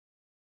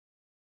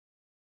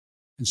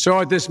And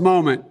so at this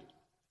moment,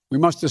 we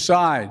must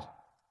decide,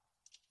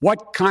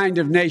 what kind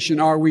of nation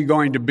are we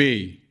going to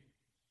be?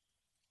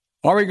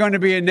 Are we going to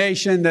be a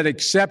nation that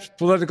accepts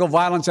political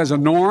violence as a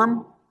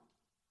norm?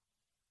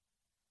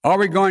 Are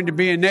we going to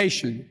be a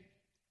nation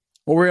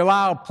where we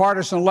allow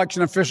partisan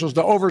election officials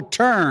to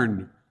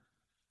overturn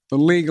the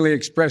legally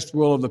expressed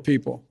will of the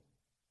people?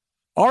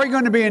 Are we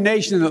going to be a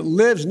nation that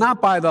lives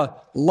not by the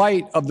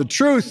light of the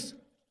truth,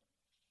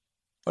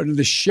 but in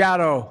the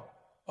shadow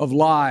of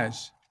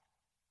lies?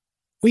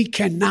 We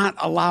cannot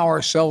allow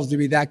ourselves to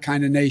be that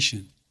kind of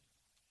nation.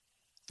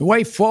 The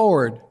way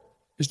forward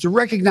is to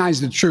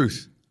recognize the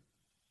truth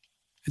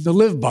and to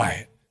live by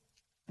it.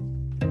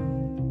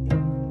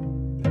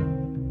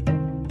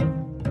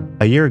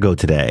 A year ago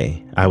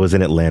today, I was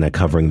in Atlanta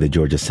covering the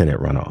Georgia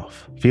Senate runoff,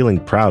 feeling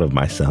proud of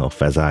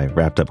myself as I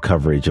wrapped up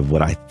coverage of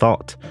what I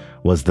thought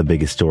was the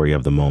biggest story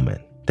of the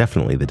moment,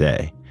 definitely the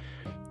day.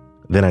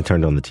 Then I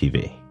turned on the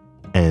TV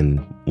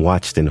and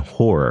watched in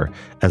horror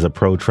as a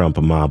pro-Trump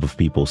mob of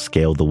people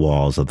scaled the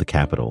walls of the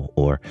Capitol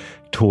or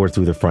tore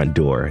through the front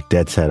door,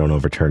 dead set on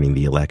overturning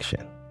the election.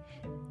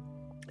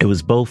 It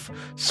was both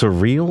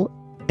surreal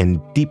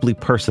and deeply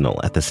personal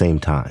at the same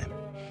time.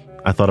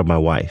 I thought of my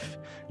wife,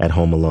 at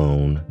home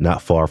alone,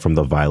 not far from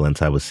the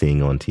violence I was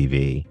seeing on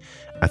TV.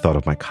 I thought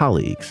of my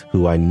colleagues,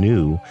 who I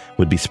knew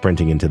would be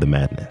sprinting into the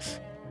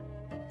madness.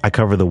 I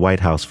covered the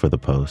White House for the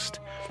Post,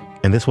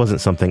 and this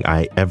wasn't something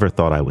I ever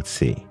thought I would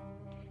see.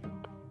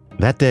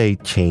 That day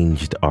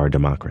changed our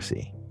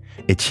democracy.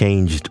 It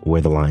changed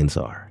where the lines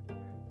are.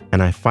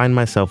 And I find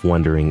myself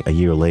wondering a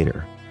year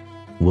later,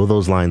 will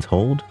those lines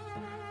hold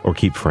or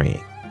keep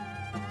fraying?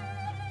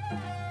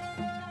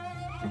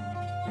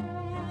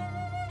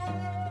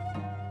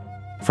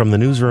 From the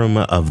newsroom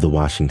of The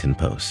Washington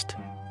Post,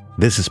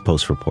 this is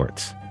Post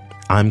Reports.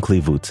 I'm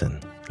Cleve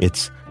Wootson.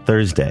 It's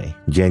Thursday,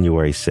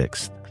 January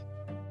 6th.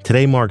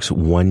 Today marks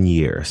 1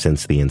 year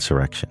since the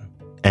insurrection,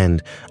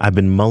 and I've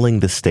been mulling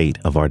the state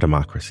of our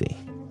democracy.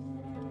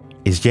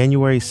 Is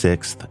January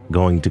 6th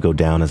going to go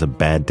down as a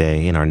bad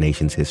day in our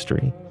nation's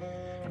history?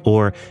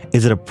 Or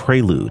is it a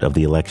prelude of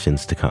the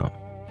elections to come?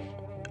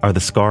 Are the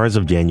scars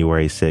of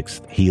January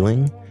 6th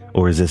healing,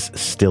 or is this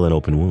still an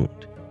open wound?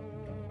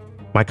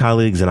 My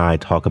colleagues and I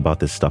talk about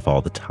this stuff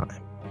all the time,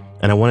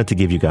 and I wanted to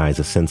give you guys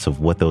a sense of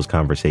what those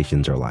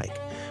conversations are like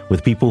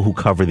with people who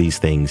cover these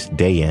things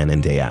day in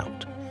and day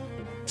out.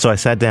 So I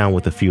sat down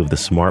with a few of the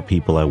smart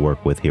people I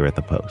work with here at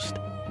the Post.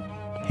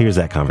 Here's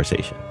that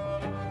conversation.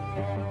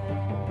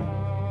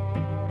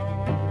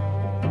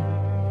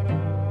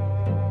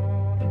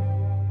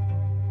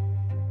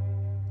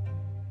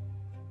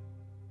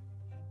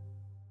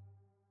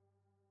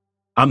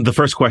 The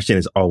first question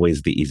is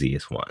always the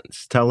easiest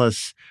ones. Tell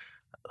us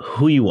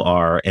who you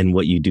are and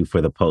what you do for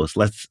the Post.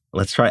 Let's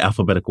try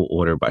alphabetical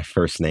order by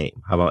first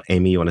name. How about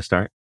Amy? You want to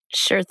start?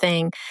 Sure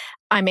thing.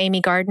 I'm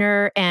Amy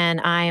Gardner,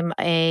 and I'm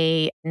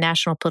a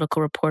national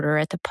political reporter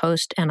at the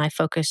Post, and I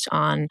focus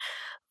on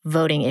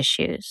voting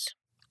issues.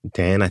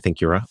 Dan, I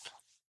think you're up.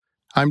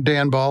 I'm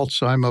Dan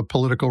Baltz. I'm a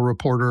political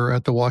reporter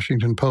at the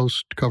Washington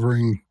Post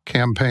covering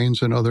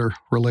campaigns and other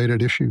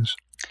related issues.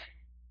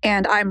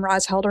 And I'm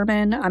Roz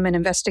Helderman. I'm an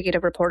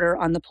investigative reporter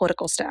on the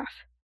political staff.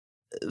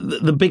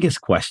 The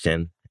biggest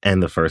question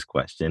and the first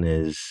question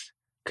is,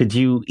 could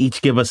you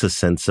each give us a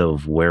sense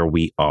of where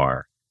we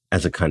are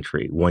as a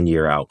country 1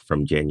 year out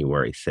from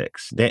January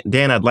 6th?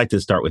 Dan, I'd like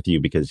to start with you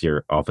because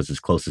your office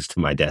is closest to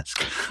my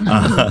desk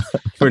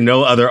for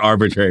no other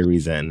arbitrary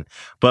reason.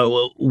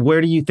 But where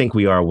do you think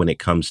we are when it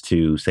comes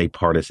to, say,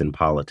 partisan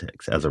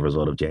politics as a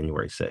result of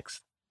January 6th?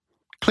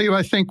 Cleve,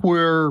 I think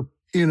we're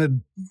in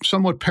a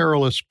somewhat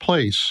perilous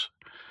place.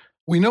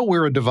 We know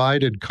we're a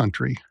divided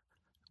country.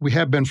 We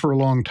have been for a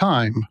long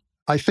time.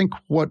 I think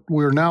what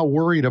we're now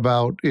worried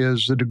about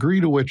is the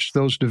degree to which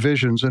those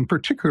divisions, and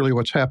particularly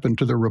what's happened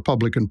to the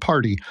Republican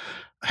Party,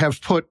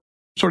 have put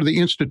sort of the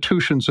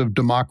institutions of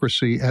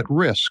democracy at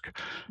risk.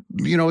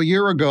 You know, a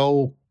year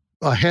ago,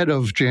 ahead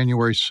of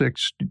January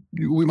 6th,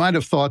 we might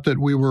have thought that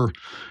we were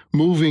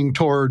moving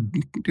toward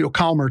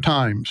calmer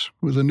times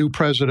with a new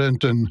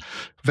president and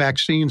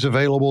vaccines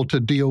available to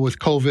deal with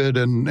COVID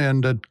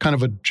and a kind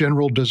of a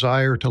general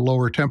desire to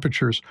lower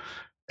temperatures.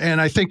 And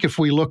I think if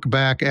we look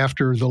back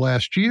after the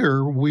last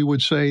year, we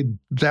would say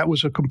that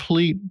was a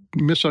complete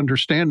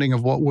misunderstanding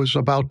of what was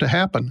about to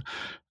happen.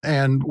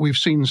 And we've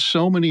seen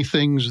so many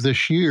things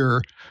this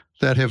year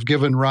that have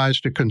given rise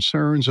to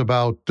concerns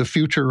about the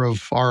future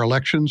of our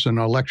elections and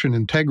election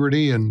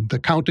integrity and the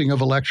counting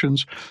of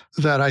elections,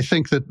 that I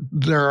think that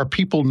there are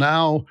people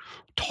now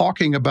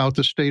talking about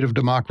the state of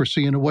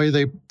democracy in a way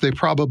they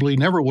probably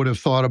never would have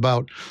thought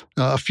about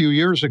a few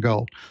years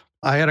ago.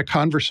 I had a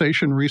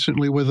conversation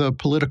recently with a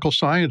political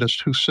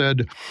scientist who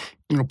said,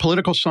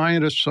 political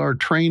scientists are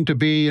trained to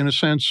be, in a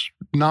sense,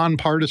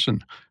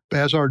 nonpartisan,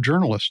 as are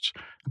journalists,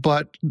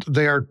 but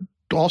they are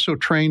also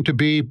trained to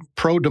be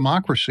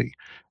pro-democracy.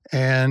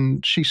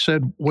 And she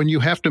said, when you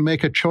have to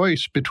make a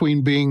choice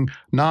between being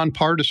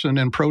nonpartisan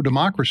and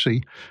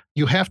pro-democracy,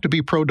 you have to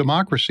be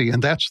pro-democracy.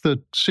 And that's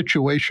the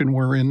situation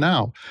we're in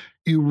now.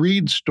 You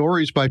read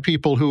stories by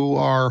people who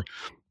are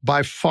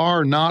by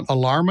far not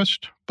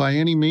alarmist by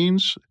any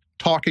means,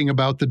 talking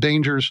about the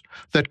dangers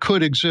that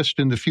could exist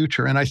in the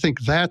future. And I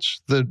think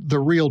that's the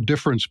real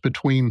difference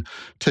between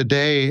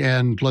today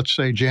and, let's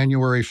say,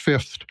 January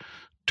 5th,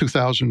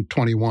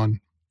 2021.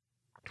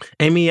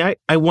 Amy,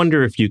 I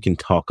wonder if you can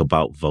talk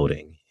about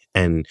voting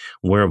and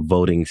where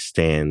voting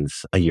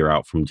stands a year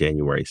out from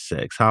January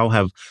 6th. How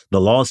have the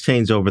laws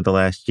changed over the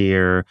last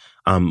year?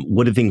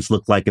 What do things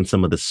look like in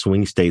some of the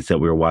swing states that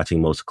we were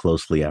watching most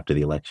closely after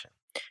the election?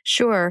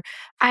 Sure.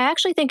 I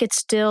actually think it's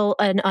still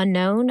an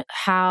unknown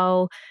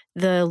how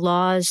the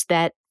laws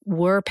that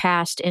were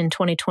passed in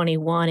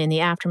 2021 in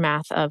the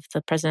aftermath of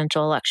the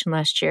presidential election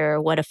last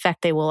year, what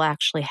effect they will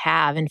actually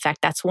have. In fact,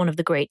 that's one of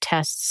the great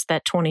tests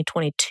that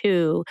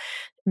 2022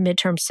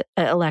 midterm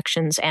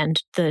elections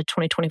and the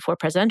 2024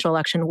 presidential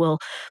election will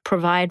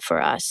provide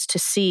for us to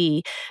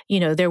see.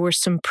 There were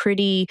some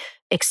pretty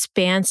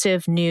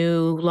expansive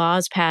new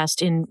laws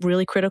passed in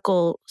really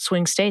critical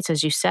swing states,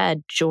 as you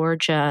said,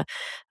 Georgia,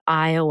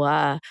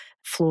 Iowa,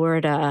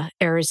 Florida,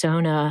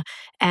 Arizona,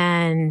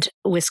 and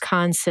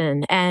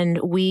Wisconsin. And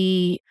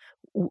we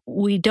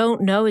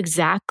don't know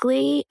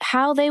exactly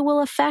how they will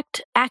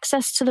affect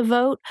access to the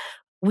vote.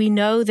 We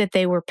know that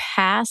they were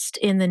passed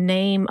in the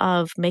name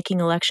of making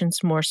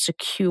elections more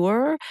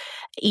secure,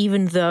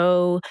 even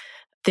though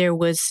there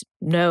was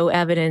no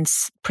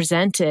evidence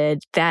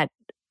presented that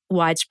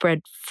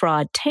widespread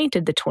fraud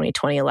tainted the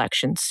 2020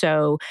 election.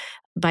 So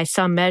by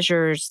some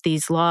measures,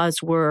 these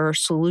laws were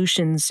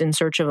solutions in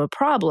search of a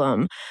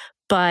problem.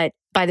 But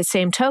by the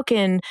same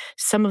token,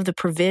 some of the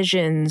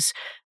provisions,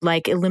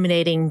 like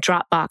eliminating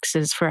drop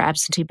boxes for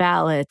absentee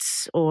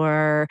ballots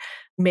or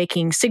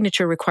making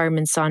signature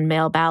requirements on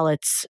mail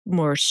ballots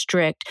more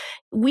strict,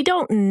 we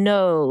don't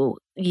know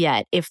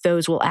yet if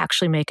those will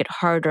actually make it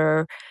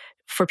harder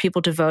for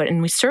people to vote.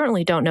 And we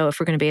certainly don't know if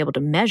we're going to be able to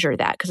measure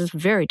that, because it's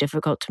very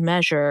difficult to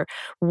measure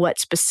what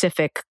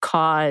specific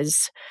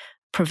cause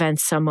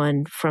prevents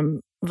someone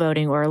from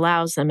voting or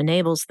allows them,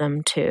 enables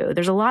them to.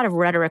 There's a lot of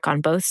rhetoric on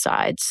both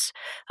sides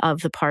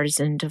of the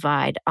partisan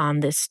divide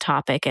on this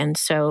topic. And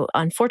so,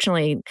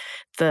 unfortunately,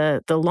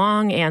 the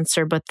long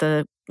answer, but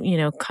the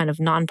kind of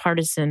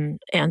nonpartisan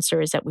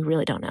answer is that we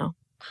really don't know.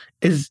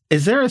 Is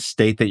there a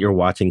state that you're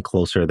watching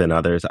closer than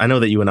others? I know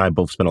that you and I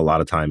both spent a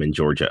lot of time in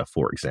Georgia,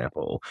 for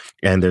example,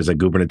 and there's a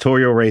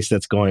gubernatorial race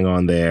that's going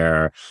on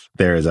there.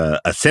 There's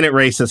a Senate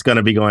race that's going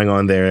to be going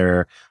on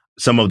there.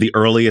 Some of the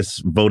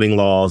earliest voting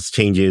laws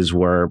changes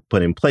were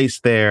put in place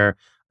there.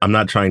 I'm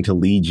not trying to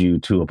lead you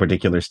to a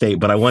particular state,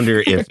 but I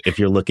wonder if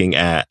you're looking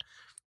at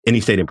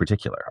any state in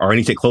particular or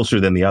any state closer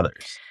than the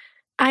others.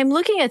 I'm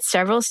looking at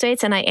several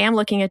states, and I am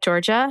looking at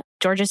Georgia.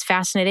 Georgia's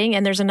fascinating.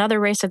 And there's another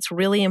race that's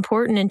really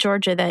important in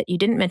Georgia that you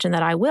didn't mention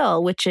that I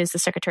will, which is the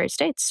Secretary of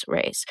State's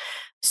race.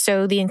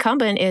 So the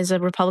incumbent is a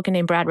Republican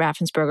named Brad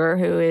Raffensperger,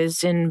 who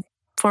is, in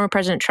former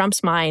President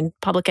Trump's mind,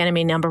 public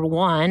enemy number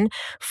one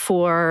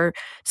for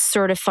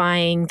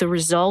certifying the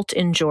result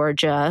in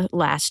Georgia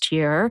last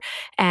year.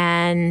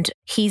 And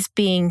he's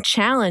being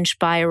challenged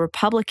by a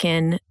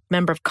Republican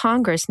member of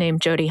Congress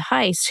named Jody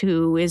Hice,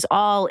 who is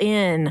all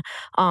in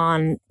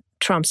on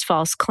Trump's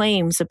false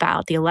claims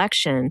about the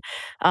election.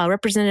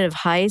 Representative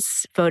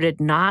Hice voted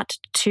not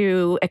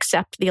to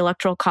accept the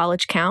Electoral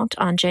College count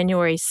on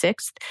January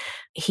 6th.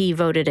 He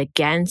voted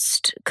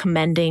against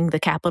commending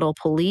the Capitol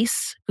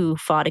Police, who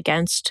fought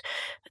against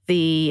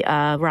the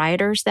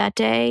rioters that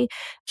day.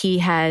 He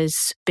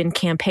has been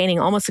campaigning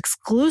almost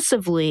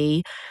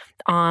exclusively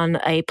on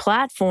a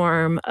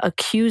platform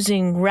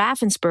accusing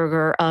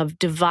Raffensperger of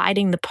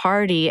dividing the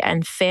party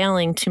and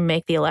failing to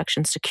make the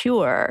election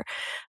secure.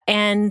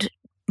 And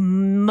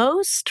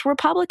most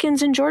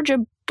Republicans in Georgia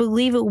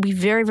believe it will be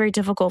very, very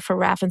difficult for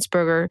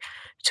Raffensperger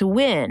to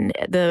win.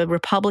 The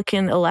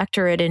Republican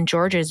electorate in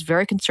Georgia is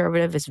very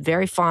conservative, is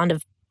very fond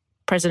of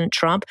President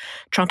Trump.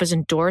 Trump has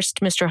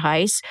endorsed Mr.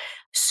 Hice.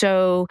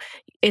 So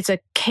it's a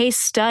case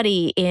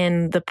study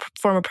in the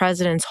former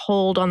president's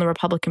hold on the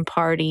Republican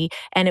Party,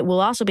 and it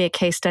will also be a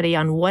case study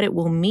on what it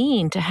will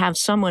mean to have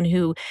someone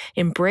who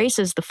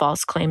embraces the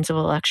false claims of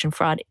election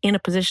fraud in a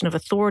position of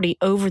authority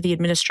over the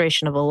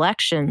administration of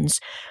elections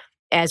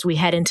as we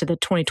head into the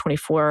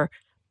 2024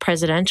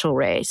 presidential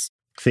race.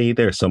 See,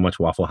 there's so much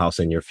Waffle House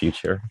in your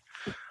future.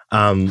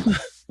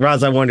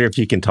 Roz, I wonder if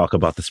you can talk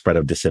about the spread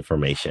of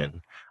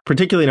disinformation,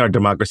 particularly in our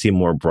democracy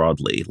more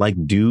broadly.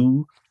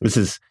 You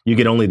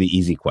get only the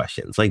easy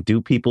questions. Do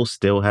people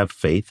still have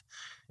faith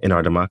in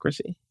our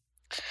democracy?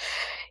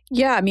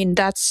 Yeah, I mean,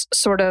 that's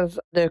sort of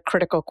the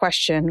critical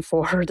question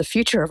for the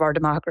future of our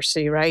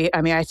democracy, right?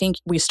 I mean, I think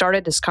we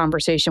started this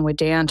conversation with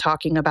Dan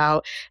talking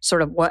about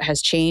sort of what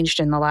has changed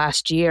in the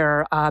last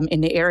year.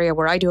 In the area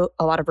where I do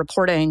a lot of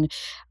reporting,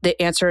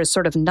 the answer is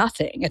sort of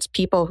nothing. It's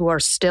people who are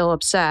still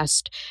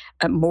obsessed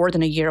more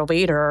than a year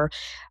later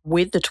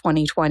with the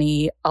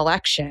 2020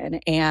 election.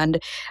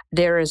 And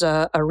there is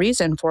a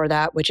reason for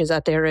that, which is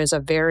that there is a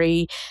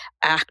very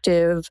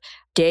active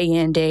day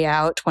in, day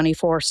out,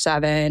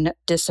 24/7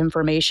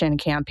 disinformation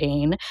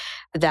campaign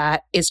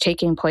that is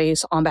taking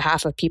place on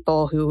behalf of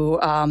people who,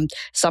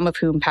 some of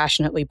whom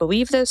passionately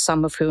believe this,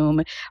 some of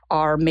whom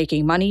are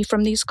making money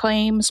from these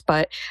claims,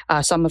 but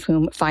some of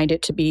whom find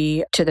it to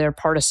be to their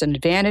partisan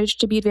advantage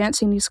to be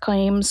advancing these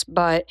claims.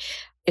 But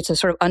it's a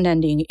sort of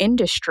unending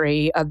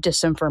industry of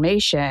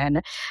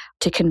disinformation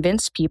to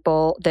convince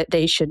people that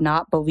they should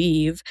not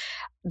believe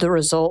the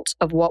results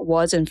of what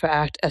was, in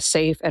fact, a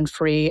safe and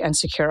free and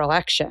secure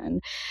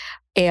election.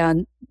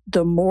 And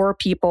the more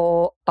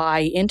people buy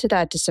into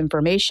that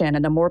disinformation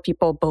and the more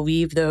people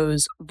believe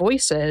those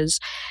voices,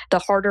 the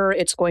harder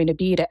it's going to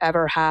be to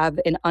ever have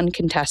an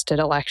uncontested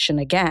election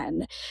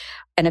again.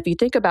 And if you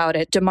think about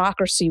it,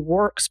 democracy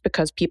works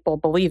because people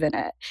believe in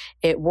it.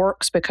 It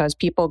works because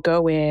people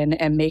go in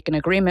and make an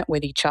agreement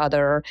with each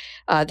other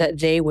that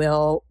they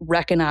will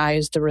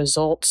recognize the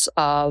results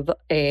of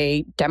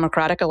a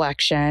democratic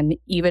election,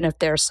 even if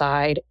their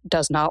side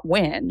does not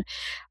win.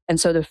 And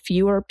so the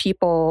fewer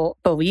people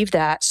believe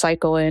that,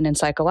 cycle in and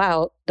cycle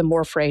out, the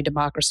more frail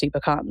democracy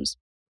becomes.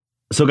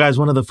 So, guys,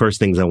 one of the first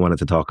things I wanted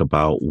to talk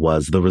about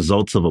was the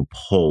results of a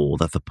poll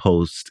that the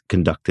Post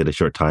conducted a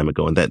short time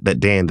ago, and that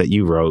Dan, that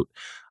you wrote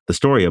the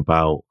story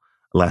about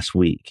last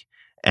week.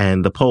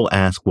 And the poll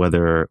asked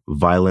whether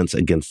violence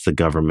against the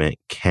government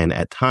can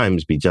at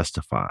times be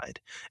justified.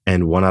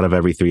 And 1 out of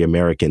every 3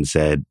 Americans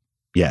said,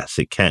 yes,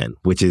 it can,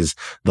 which is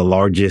the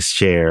largest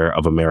share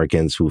of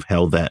Americans who've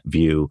held that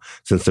view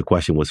since the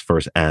question was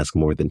first asked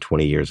more than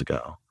 20 years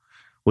ago.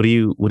 What do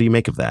you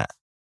make of that?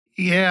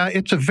 Yeah,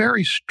 it's a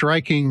very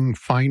striking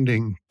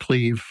finding,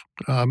 Cleve.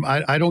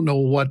 I don't know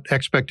what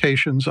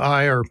expectations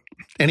I or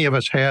any of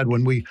us had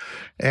when we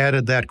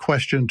added that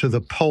question to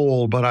the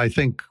poll, but I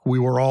think we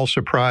were all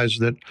surprised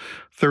that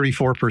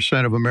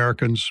 34% of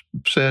Americans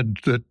said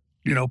that,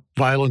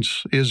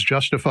 violence is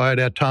justified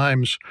at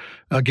times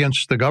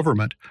against the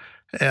government.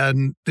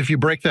 And if you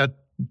break that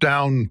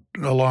down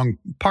along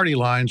party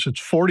lines, it's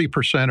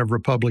 40% of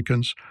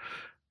Republicans.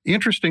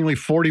 Interestingly,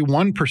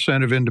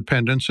 41% of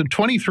independents and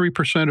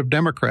 23% of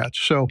Democrats.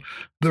 So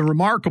the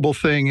remarkable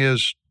thing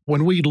is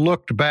when we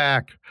looked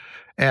back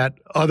at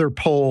other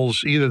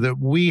polls, either that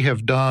we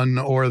have done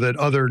or that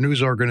other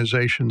news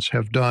organizations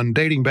have done,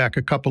 dating back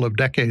a couple of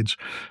decades,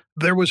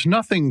 there was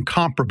nothing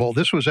comparable.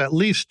 This was at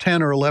least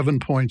 10 or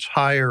 11 points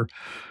higher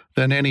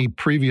than any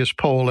previous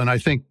poll, and I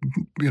think,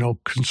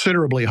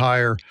 considerably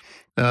higher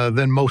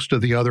than most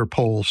of the other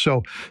polls.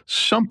 So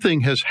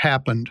something has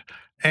happened.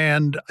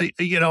 And,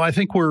 I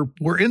think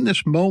we're in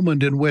this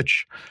moment in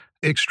which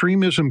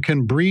extremism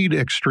can breed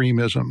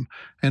extremism,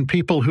 and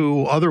people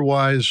who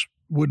otherwise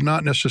would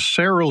not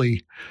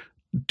necessarily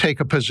take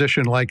a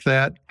position like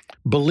that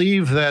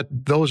believe that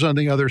those on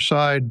the other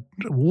side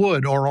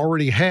would or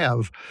already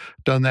have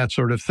done that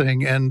sort of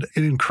thing. And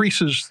it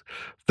increases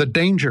the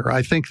danger.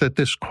 I think that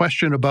this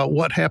question about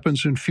what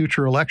happens in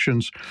future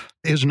elections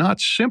is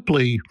not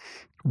simply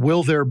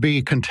will there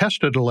be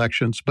contested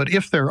elections? But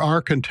if there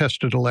are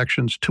contested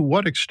elections, to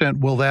what extent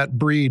will that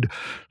breed,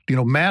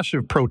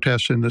 massive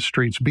protests in the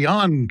streets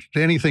beyond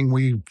anything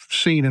we've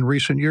seen in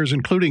recent years,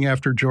 including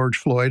after George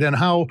Floyd? And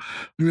how,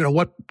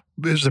 what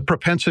is the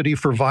propensity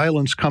for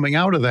violence coming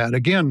out of that?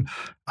 Again,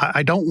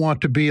 I don't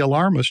want to be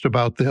alarmist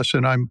about this,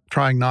 and I'm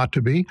trying not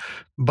to be,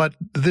 but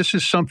this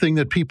is something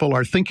that people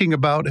are thinking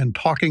about and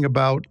talking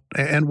about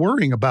and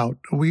worrying about.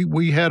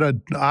 We had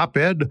an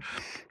op-ed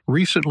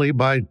recently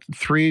by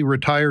 3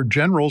 retired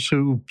generals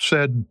who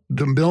said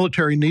the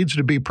military needs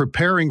to be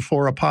preparing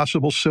for a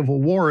possible civil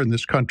war in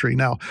this country.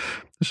 Now,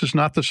 this is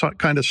not the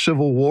kind of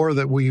civil war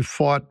that we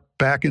fought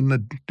back in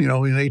in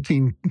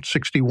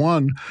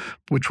 1861,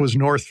 which was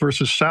North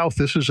versus South.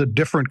 This is a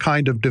different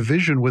kind of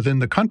division within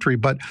the country.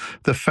 But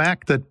the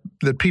fact that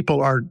people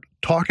are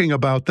talking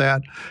about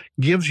that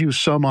gives you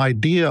some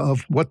idea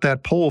of what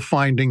that poll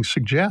finding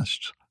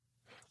suggests.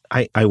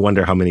 I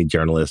wonder how many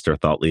journalists or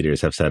thought leaders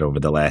have said over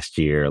the last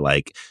year,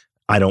 like,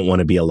 I don't want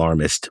to be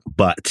alarmist,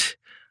 but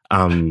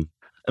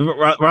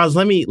Roz,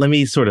 let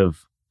me sort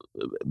of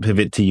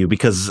pivot to you,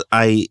 because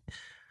I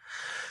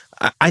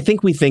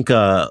think we think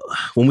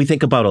when we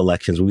think about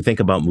elections, when we think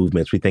about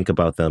movements, we think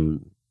about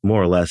them more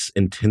or less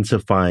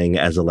intensifying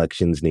as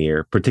elections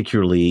near,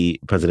 particularly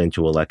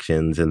presidential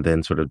elections, and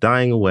then sort of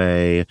dying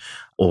away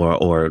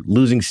or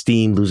losing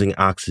steam, losing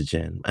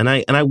oxygen. And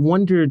I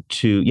wondered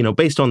to,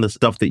 based on the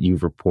stuff that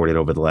you've reported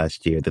over the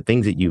last year, the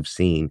things that you've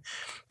seen,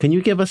 can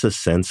you give us a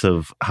sense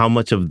of how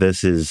much of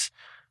this is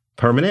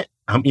permanent?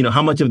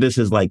 How much of this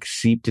is like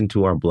seeped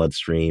into our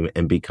bloodstream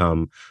and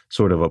become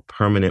sort of a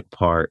permanent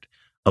part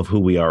of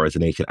who we are as a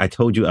nation? I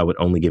told you I would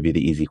only give you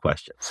the easy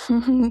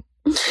questions.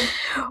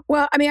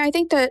 Well, I mean, I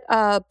think that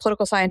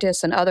political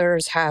scientists and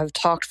others have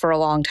talked for a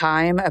long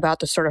time about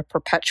the sort of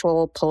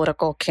perpetual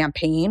political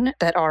campaign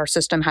that our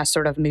system has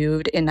sort of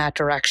moved in that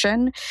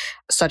direction,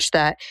 such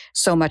that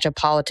so much of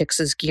politics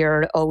is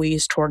geared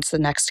always towards the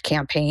next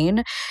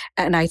campaign.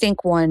 And I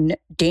think one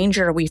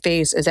danger we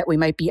face is that we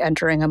might be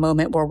entering a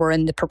moment where we're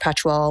in the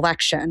perpetual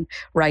election,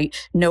 right?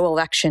 No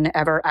election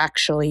ever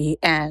actually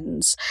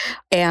ends.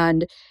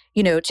 And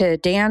to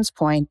Dan's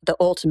point, the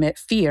ultimate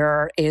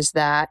fear is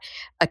that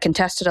a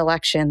contested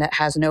election that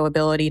has no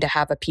ability to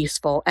have a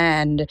peaceful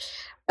end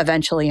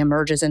eventually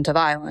emerges into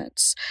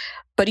violence.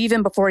 But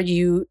even before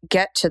you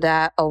get to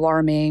that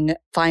alarming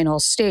final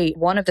state,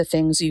 one of the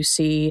things you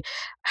see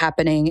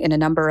happening in a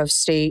number of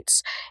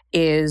states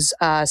is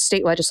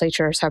state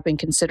legislatures have been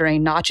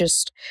considering not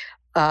just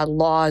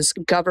laws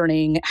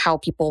governing how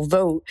people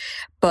vote,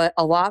 but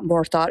a lot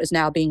more thought is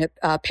now being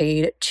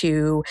paid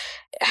to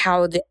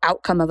how the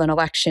outcome of an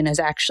election is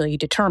actually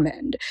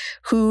determined.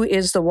 Who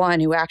is the one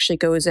who actually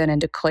goes in and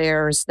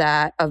declares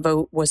that a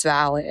vote was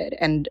valid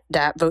and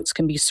that votes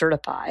can be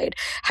certified?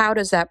 How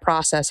does that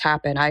process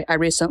happen? I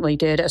recently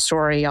did a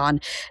story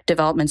on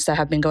developments that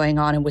have been going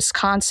on in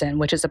Wisconsin,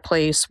 which is a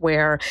place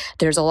where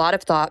there's a lot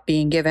of thought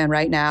being given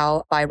right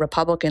now by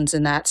Republicans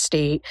in that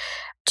state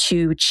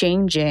to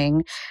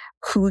changing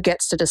who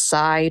gets to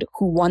decide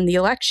who won the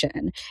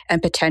election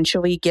and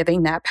potentially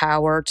giving that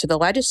power to the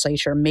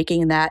legislature,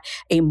 making that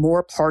a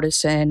more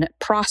partisan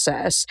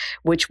process,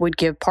 which would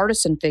give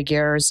partisan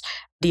figures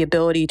the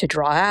ability to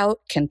draw out,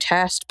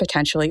 contest,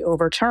 potentially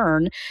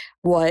overturn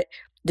what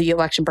the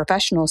election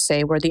professionals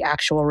say were the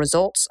actual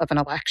results of an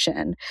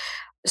election.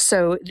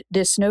 So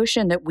this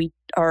notion that we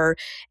are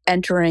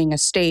entering a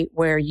state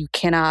where you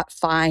cannot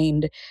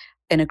find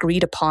an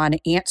agreed upon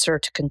answer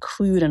to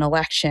conclude an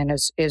election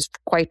is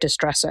quite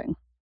distressing.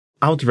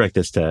 I'll direct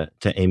this to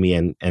Amy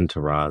and to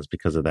Roz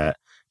because of that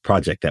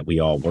project that we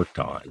all worked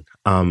on.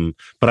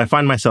 But I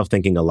find myself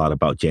thinking a lot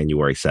about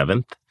January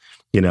 7th.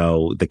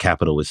 The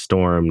Capitol was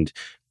stormed.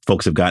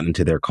 Folks have gotten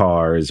into their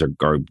cars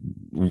or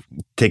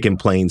taken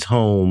planes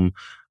home,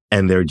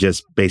 and they're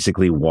just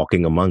basically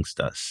walking amongst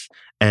us.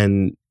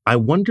 And I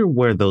wonder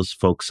where those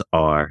folks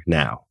are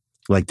now.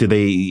 Like, do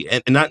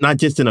they, and not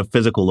just in a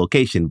physical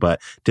location, but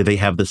do they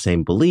have the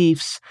same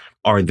beliefs?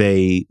 Are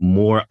they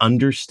more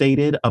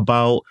understated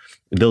about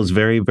those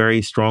very,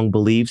 very strong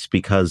beliefs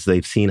because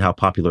they've seen how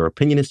popular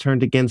opinion is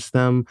turned against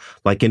them?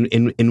 Like,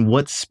 in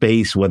what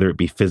space, whether it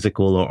be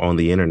physical or on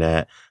the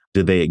internet,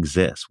 do they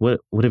exist?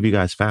 What have you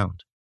guys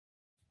found?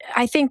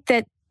 I think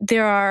that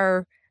there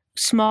are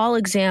small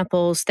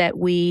examples that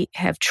we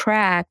have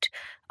tracked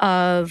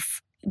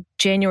of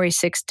January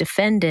 6th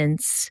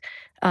defendants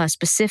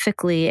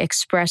specifically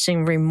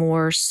expressing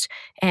remorse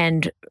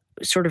and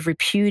sort of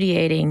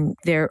repudiating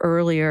their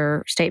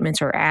earlier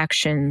statements or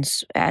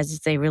actions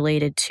as they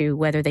related to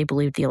whether they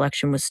believed the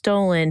election was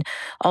stolen,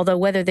 although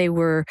whether they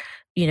were,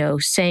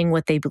 saying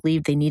what they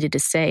believed they needed to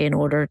say in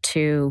order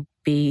to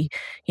be,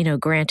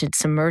 granted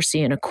some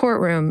mercy in a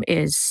courtroom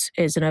is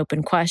an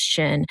open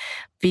question,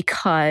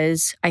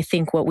 because I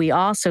think what we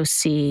also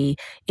see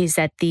is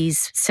that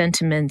these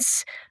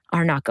sentiments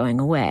are not going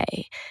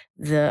away.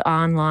 The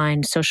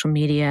online social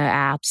media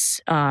apps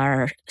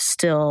are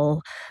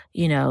still,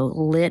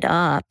 lit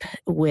up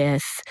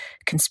with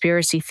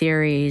conspiracy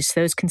theories.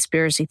 Those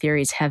conspiracy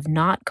theories have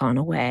not gone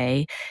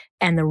away.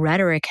 And the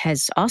rhetoric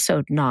has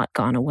also not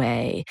gone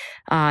away.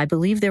 I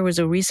believe there was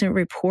a recent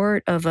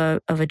report of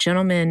a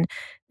gentleman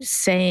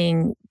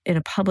saying in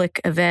a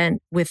public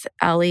event with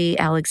Ali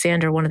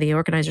Alexander, one of the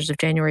organizers of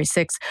January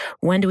 6th,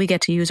 when do we get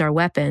to use our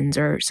weapons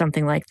or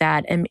something like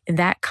that? And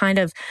that kind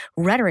of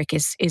rhetoric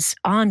is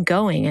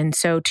ongoing. And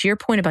so to your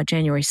point about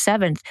January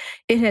 7th,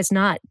 it has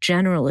not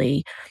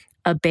generally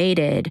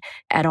abated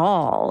at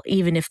all,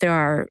 even if there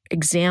are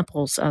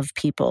examples of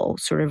people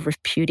sort of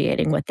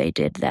repudiating what they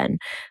did then.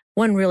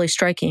 One really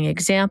striking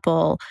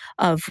example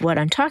of what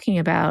I'm talking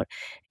about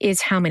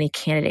is how many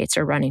candidates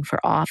are running for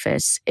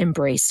office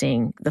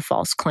embracing the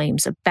false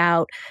claims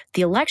about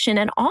the election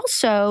and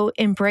also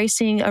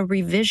embracing a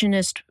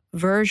revisionist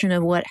version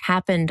of what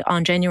happened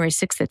on January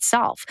 6th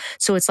itself.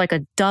 So it's like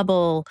a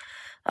double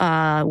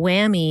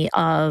whammy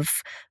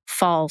of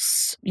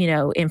false,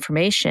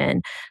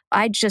 information.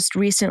 I just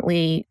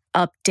recently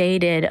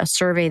updated a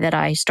survey that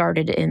I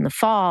started in the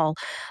fall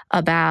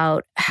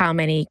about how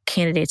many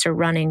candidates are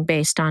running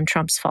based on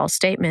Trump's false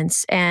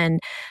statements. And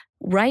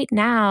right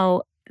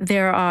now,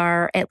 there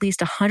are at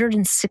least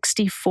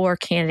 164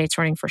 candidates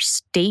running for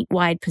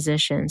statewide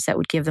positions that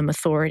would give them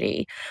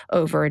authority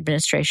over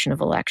administration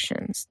of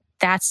elections.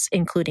 That's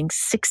including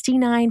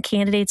 69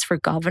 candidates for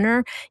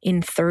governor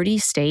in 30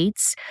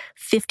 states,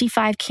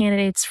 55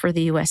 candidates for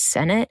the U.S.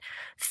 Senate,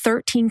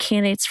 13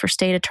 candidates for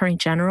state attorney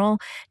general,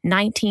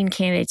 19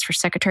 candidates for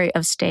secretary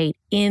of state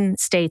in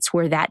states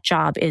where that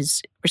job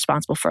is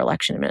responsible for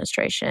election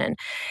administration.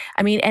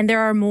 And there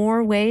are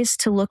more ways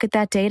to look at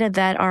that data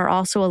that are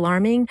also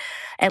alarming.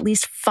 At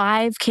least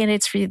 5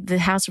 candidates for the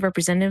House of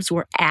Representatives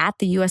were at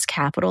the U.S.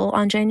 Capitol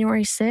on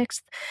January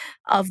 6th.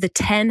 Of the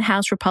 10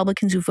 House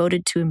Republicans who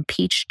voted to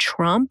impeach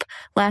Trump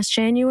last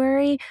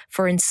January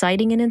for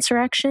inciting an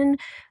insurrection,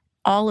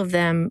 all of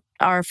them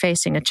are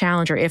facing a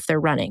challenger if they're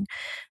running.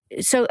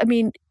 So, I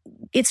mean,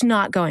 it's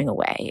not going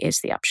away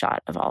is the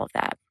upshot of all of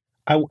that.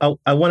 I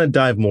want to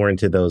dive more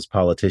into those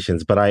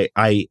politicians, but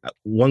I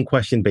one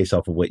question based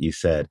off of what you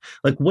said,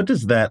 like, what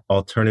does that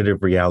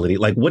alternative reality,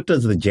 like, what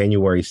does the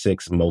January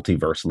 6th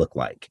multiverse look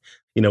like?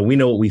 You know, we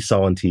know what we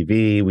saw on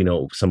TV. We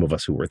know some of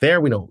us who were there.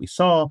 We know what we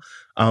saw.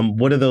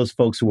 What are those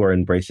folks who are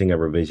embracing a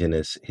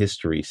revisionist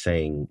history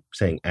saying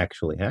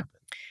actually happened?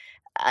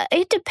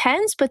 It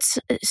depends, but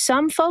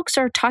some folks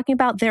are talking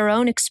about their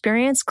own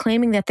experience,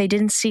 claiming that they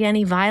didn't see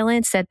any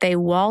violence, that they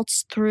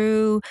waltzed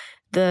through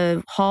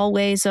the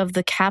hallways of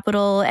the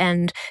Capitol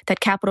and that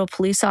Capitol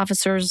police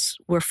officers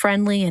were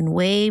friendly and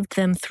waved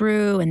them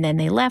through, and then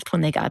they left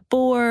when they got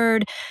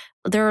bored.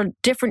 There are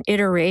different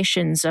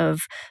iterations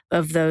of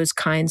those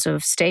kinds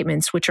of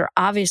statements, which are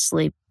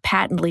obviously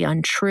patently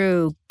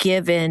untrue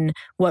given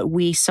what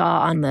we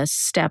saw on the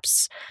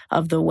steps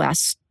of the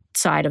West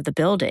side of the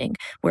building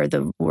where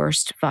the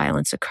worst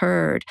violence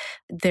occurred.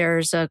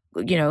 There's a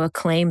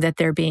claim that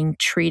they're being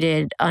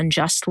treated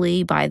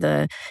unjustly by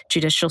the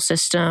judicial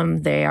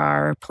system. They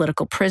are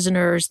political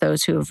prisoners,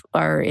 those who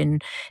are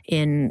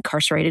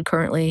incarcerated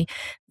currently.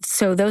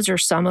 So those are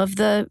some of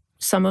the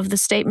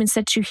statements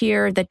that you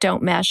hear that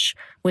don't mesh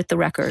with the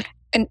record.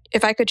 And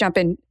if I could jump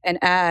in and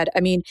add, I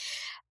mean,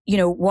 you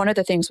know, one of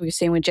the things we've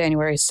seen with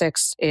January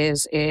 6th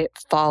is it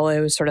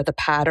follows sort of the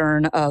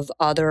pattern of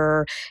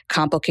other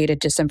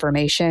complicated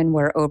disinformation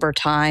where over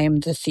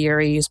time the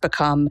theories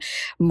become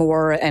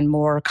more and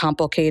more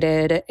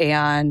complicated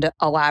and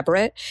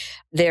elaborate.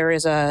 There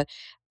is a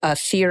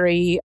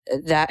theory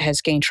that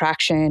has gained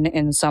traction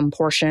in some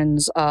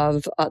portions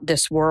of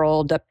this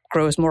world that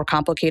grows more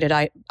complicated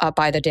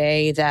by the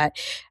day that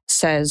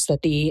says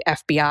that the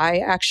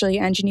FBI actually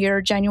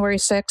engineered January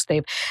 6th.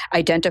 They've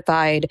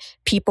identified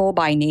people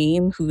by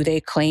name who they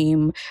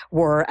claim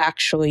were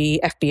actually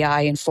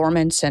FBI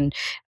informants and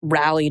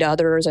rallied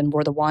others and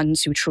were the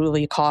ones who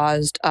truly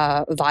caused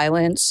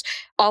violence,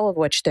 all of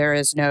which there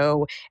is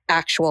no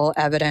actual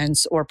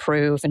evidence or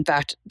proof. In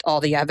fact, all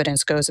the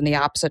evidence goes in the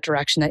opposite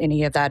direction that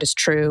any of that is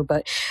true.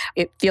 But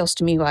it feels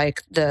to me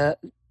like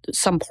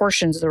some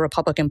portions of the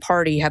Republican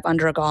Party have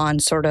undergone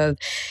sort of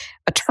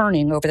a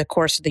turning over the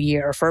course of the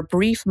year. For a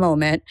brief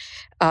moment,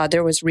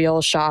 there was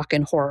real shock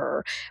and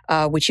horror,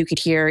 which you could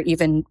hear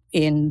even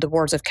in the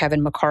words of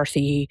Kevin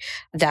McCarthy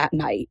that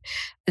night.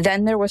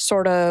 Then there was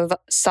sort of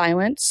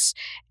silence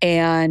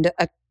and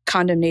a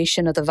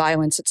condemnation of the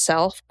violence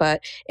itself,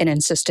 but an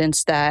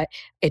insistence that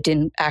it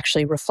didn't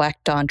actually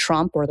reflect on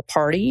Trump or the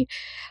party.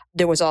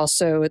 There was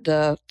also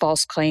the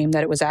false claim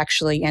that it was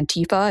actually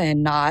Antifa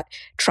and not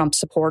Trump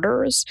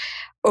supporters.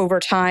 Over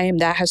time,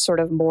 that has sort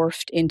of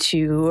morphed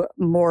into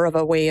more of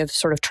a way of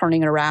sort of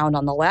turning it around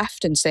on the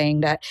left and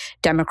saying that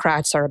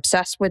Democrats are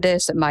obsessed with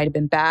this. It might have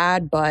been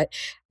bad, but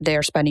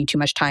they're spending too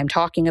much time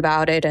talking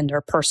about it and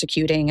they're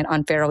persecuting and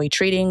unfairly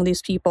treating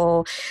these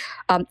people.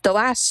 The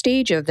last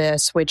stage of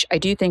this, which I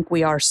do think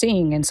we are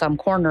seeing in some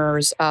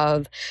corners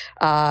of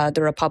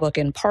the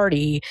Republican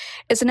Party,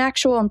 is an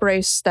actual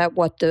embrace that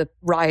what the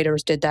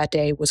rioters did that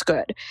day was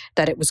good,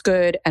 that it was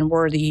good and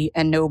worthy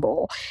and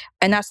noble.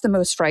 And that's the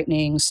most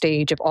frightening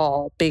stage of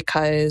all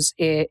because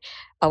it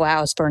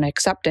allows for an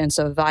acceptance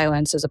of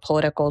violence as a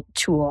political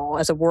tool,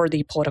 as a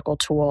worthy political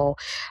tool.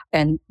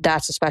 And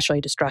that's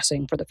especially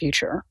distressing for the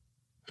future.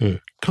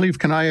 Cleve,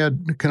 can I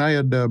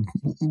add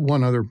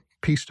one other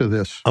piece to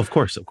this? Of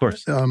course.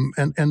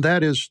 And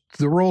that is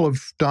the role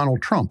of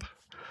Donald Trump.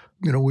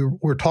 You know,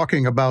 we're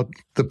talking about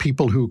the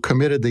people who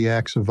committed the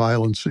acts of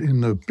violence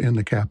in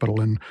the Capitol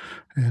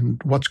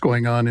and what's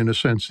going on, in a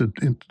sense,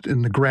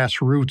 in the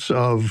grassroots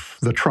of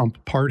the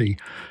Trump party.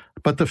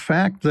 But the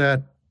fact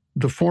that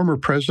the former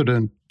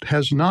president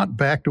has not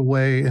backed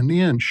away an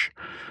inch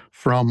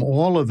from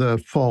all of the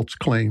false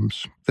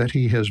claims that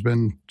he has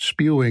been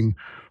spewing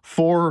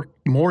for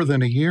more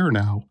than a year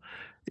now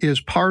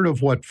is part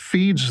of what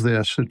feeds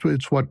this.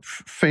 It's what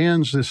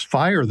fans this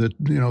fire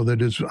that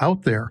is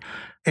out there.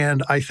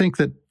 And I think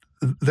that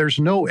there's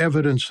no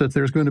evidence that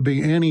there's going to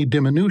be any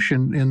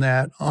diminution in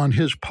that on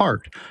his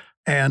part.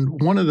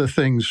 And one of the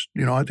things,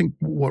 I think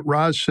what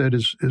Roz said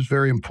is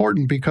very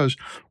important, because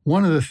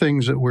one of the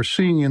things that we're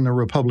seeing in the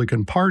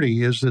Republican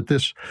Party is that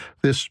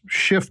this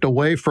shift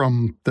away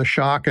from the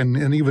shock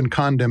and even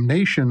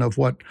condemnation of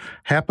what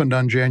happened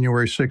on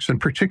January 6th, and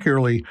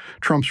particularly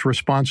Trump's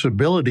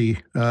responsibility,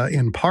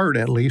 in part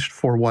at least,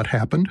 for what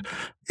happened,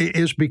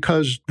 is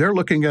because they're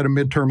looking at a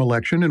midterm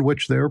election in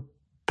which they're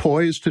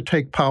poised to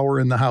take power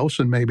in the House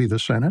and maybe the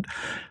Senate.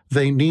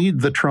 They need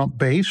the Trump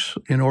base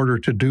in order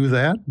to do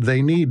that.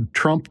 They need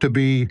Trump to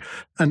be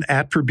an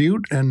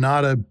attribute and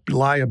not a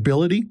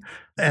liability.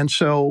 And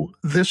so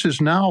this has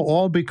now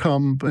all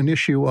become an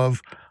issue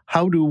of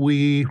how do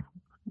we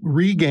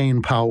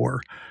regain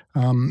power?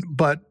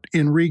 But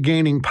in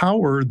regaining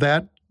power,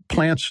 that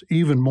plants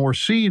even more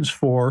seeds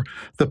for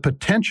the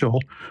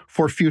potential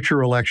for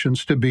future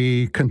elections to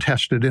be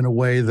contested in a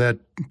way that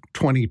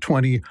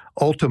 2020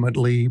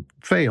 ultimately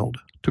failed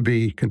to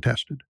be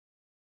contested.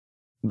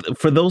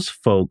 For those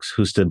folks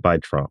who stood by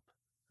Trump,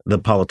 the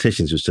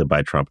politicians who stood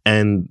by Trump,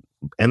 and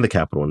the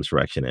Capitol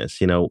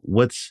insurrectionists,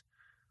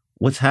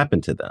 what's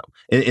happened to them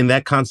in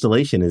that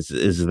constellation?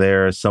 Is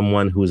there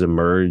someone who's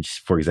emerged,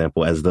 for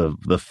example, as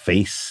the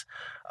face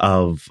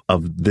of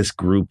this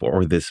group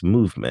or this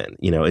movement?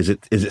 Is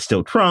it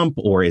still Trump,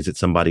 or is it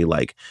somebody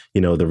like,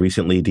 the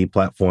recently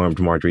deplatformed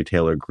Marjorie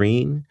Taylor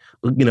Greene?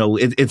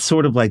 It's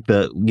sort of like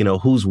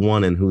who's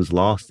won and who's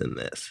lost in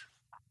this.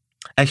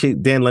 Actually,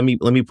 Dan, let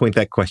me point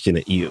that question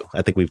at you.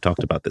 I think we've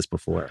talked about this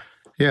before.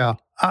 Yeah,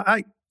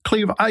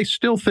 Cleve, I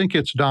still think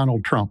it's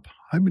Donald Trump.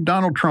 I mean,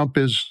 Donald Trump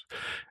is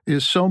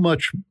so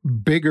much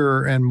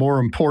bigger and more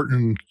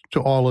important to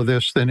all of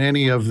this than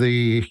any of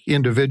the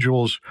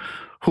individuals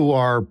who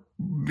are,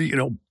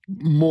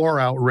 more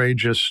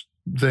outrageous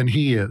than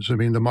he is. I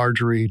mean, the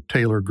Marjorie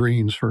Taylor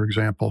Greenes, for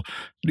example,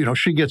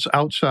 she gets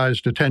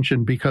outsized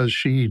attention because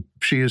she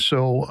is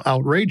so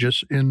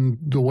outrageous in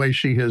the way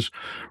she has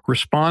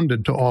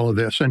responded to all of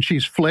this, and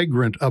she's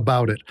flagrant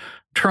about it.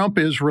 Trump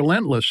is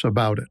relentless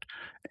about it.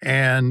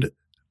 And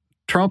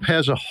Trump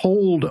has a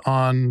hold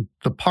on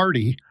the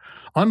party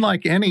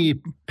unlike any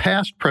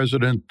past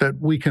president that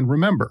we can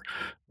remember.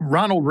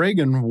 Ronald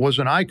Reagan was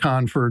an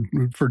icon for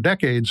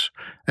decades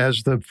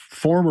as the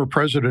former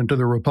president of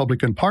the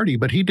Republican Party,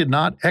 but he did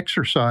not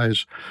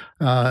exercise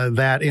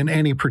that in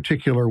any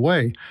particular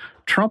way.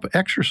 Trump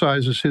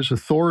exercises his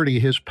authority,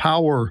 his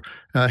power,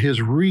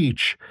 his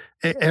reach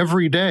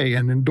every day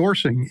in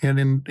endorsing and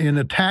in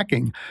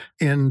attacking,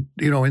 in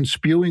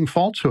spewing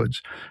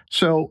falsehoods.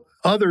 So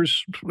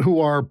others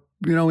who are,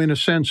 in a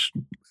sense,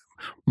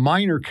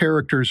 minor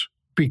characters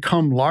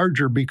become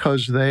larger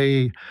because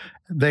they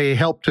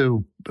help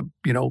to,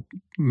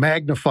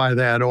 magnify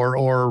that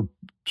or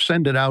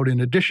send it out in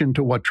addition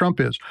to what Trump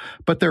is.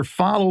 But they're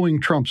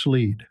following Trump's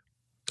lead.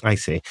 I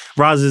see.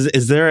 Roz,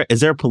 is there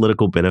a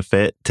political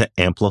benefit to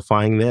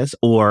amplifying this,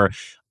 or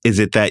is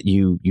it that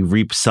you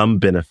reap some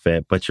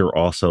benefit, but you're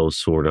also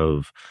sort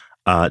of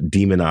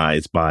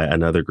demonized by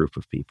another group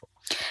of people?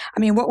 I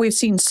mean, what we've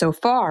seen so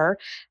far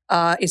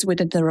is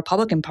within the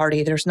Republican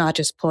Party, there's not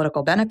just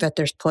political benefit,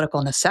 there's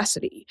political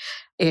necessity.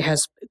 It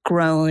has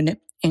grown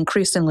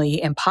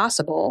increasingly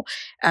impossible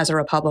as a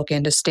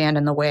Republican to stand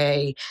in the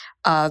way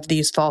of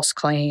these false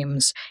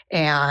claims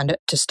and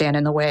to stand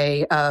in the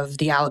way of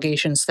the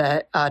allegations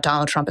that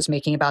Donald Trump is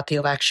making about the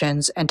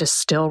elections and to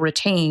still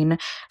retain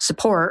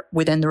support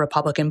within the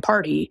Republican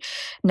Party.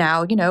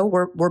 Now,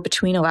 we're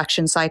between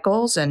election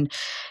cycles and,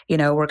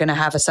 we're going to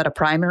have a set of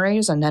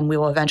primaries and then we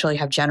will eventually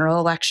have general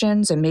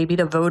elections and maybe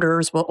the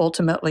voters will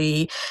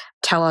ultimately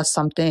tell us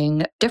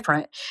something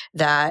different,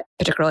 that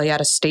particularly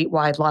at a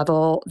statewide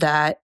level,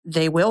 that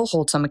they will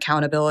hold some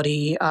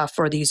accountability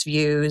for these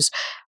views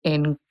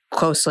in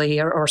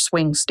closely or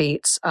swing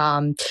states.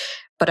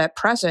 But at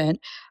present,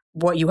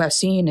 what you have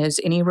seen is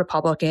any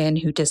Republican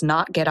who does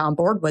not get on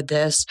board with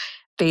this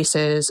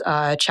faces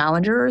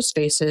challengers,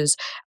 faces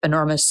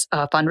enormous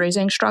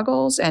fundraising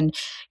struggles. And,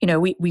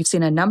 we've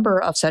seen a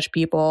number of such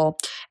people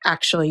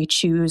actually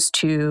choose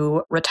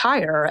to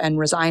retire and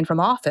resign from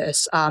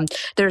office.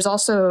 There's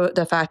also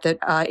the fact that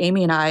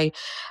Amy and I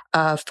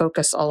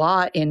focus a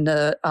lot in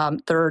the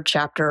third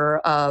chapter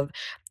of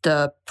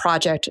the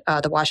project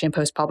the Washington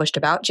Post published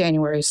about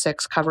January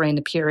 6th, covering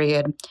the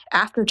period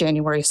after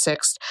January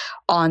 6th,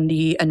 on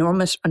the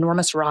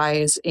enormous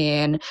rise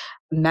in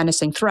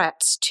menacing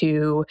threats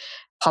to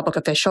public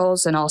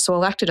officials and also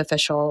elected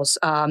officials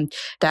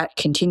that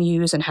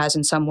continues and has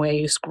in some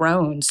ways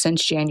grown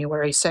since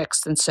January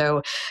 6th. And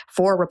so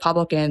for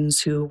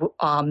Republicans who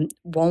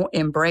won't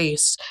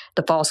embrace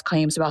the false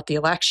claims about the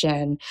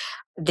election,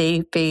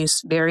 they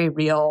face very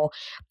real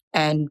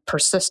and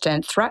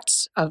persistent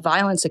threats of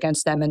violence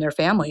against them and their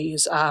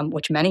families,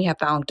 which many have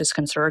found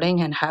disconcerting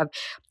and have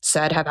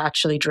said have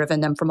actually driven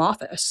them from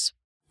office.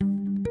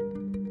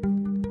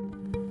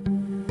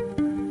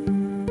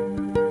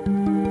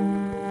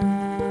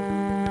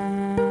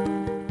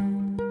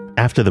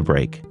 After the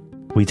break,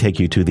 we take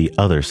you to the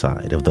other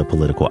side of the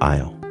political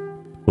aisle.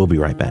 We'll be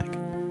right back.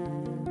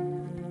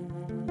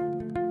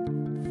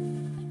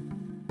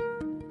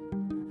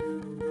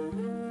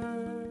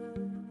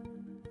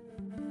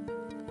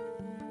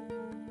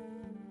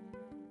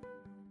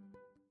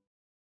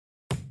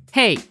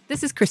 Hey,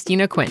 this is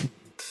Christina Quinn.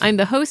 I'm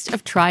the host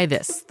of Try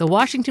This, the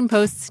Washington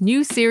Post's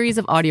new series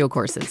of audio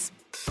courses.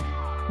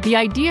 The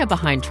idea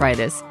behind Try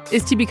This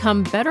is to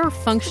become better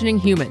functioning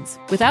humans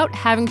without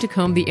having to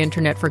comb the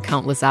internet for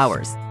countless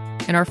hours.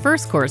 In our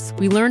first course,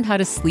 we learned how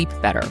to sleep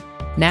better.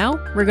 Now,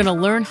 we're going to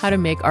learn how to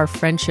make our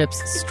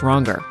friendships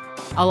stronger.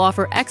 I'll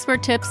offer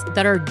expert tips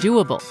that are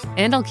doable,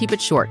 and I'll keep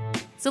it short.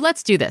 So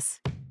let's do this.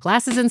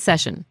 Class is in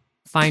session.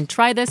 Find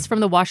Try This from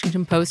the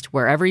Washington Post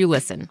wherever you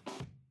listen.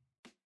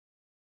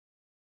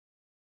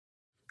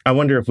 I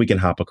wonder if we can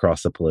hop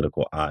across the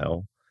political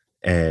aisle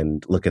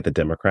and look at the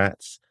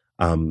Democrats.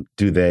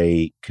 Do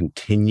they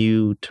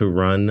continue to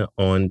run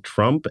on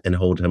Trump and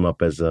hold him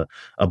up as a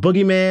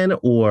boogeyman,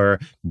 or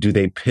do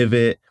they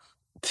pivot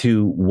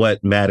to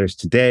what matters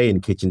today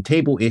and kitchen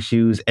table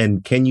issues?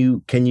 And can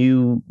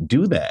you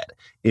do that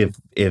if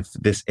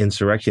this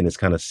insurrection is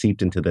kind of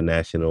seeped into the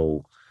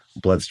national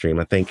bloodstream?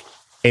 I think,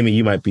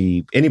 Amy,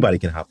 anybody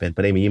can hop in,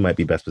 but Amy, you might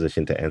be best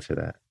positioned to answer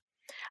that.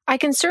 I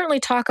can certainly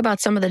talk about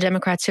some of the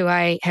Democrats who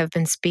I have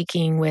been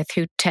speaking with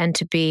who tend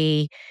to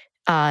be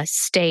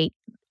state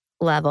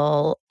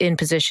level in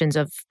positions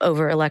of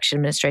over election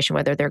administration,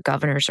 whether they're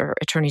governors or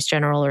attorneys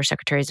general or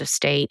secretaries of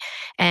state.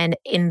 And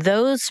in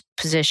those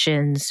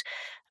positions,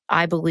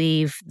 I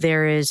believe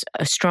there is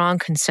a strong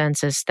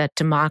consensus that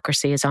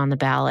democracy is on the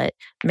ballot.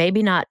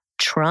 Maybe not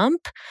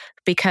Trump,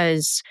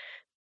 because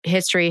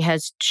history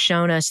has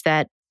shown us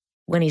that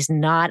when he's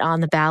not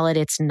on the ballot,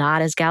 it's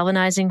not as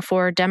galvanizing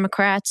for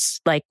Democrats,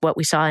 like what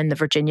we saw in the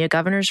Virginia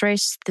governor's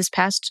race this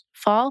past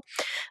fall.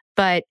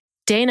 But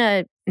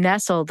Dana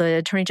Nessel, the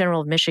Attorney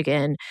General of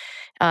Michigan,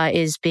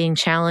 is being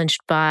challenged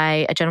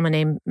by a gentleman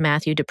named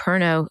Matthew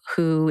DePerno,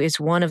 who is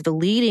one of the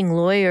leading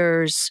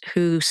lawyers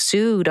who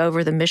sued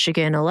over the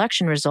Michigan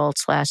election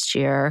results last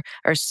year,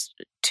 or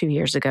 2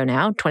 years ago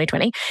now,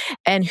 2020,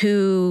 and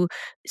who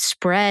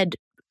spread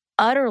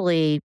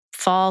utterly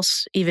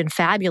false, even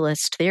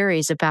fabulous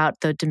theories about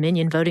the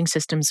Dominion voting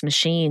systems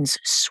machines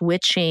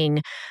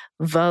switching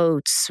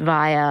votes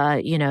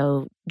via,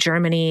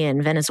 Germany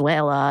and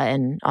Venezuela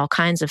and all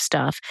kinds of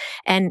stuff.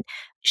 And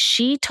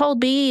she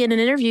told me in an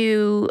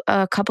interview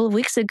a couple of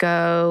weeks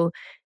ago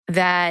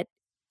that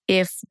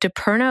if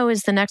DePerno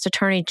is the next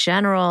attorney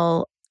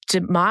general,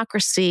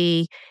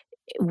 democracy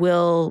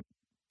will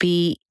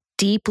be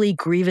deeply,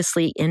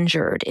 grievously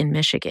injured in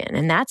Michigan.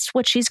 And that's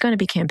what she's going to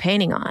be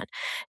campaigning on.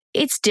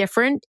 It's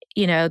different,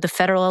 the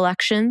federal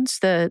elections,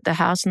 the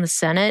House and the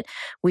Senate.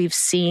 We've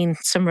seen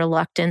some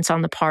reluctance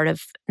on the part of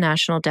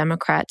national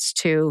Democrats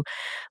to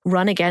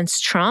run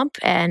against Trump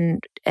and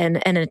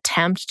an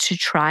attempt to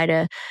try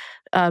to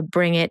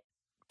bring it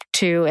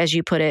to, as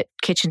you put it,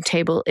 kitchen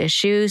table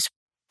issues.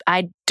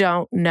 I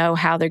don't know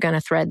how they're going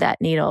to thread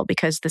that needle,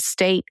 because the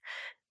state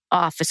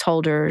office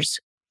holders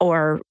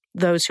or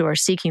those who are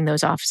seeking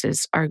those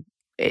offices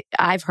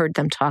I've heard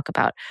them talk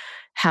about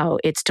how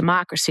it's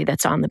democracy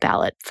that's on the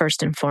ballot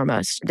first and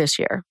foremost this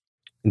year.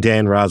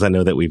 Dan, Roz, I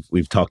know that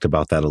we've talked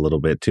about that a little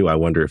bit too. I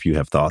wonder if you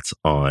have thoughts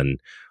on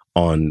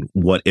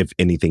what, if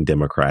anything,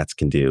 Democrats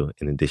can do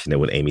in addition to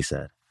what Amy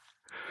said.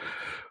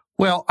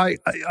 Well, I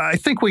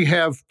think we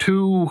have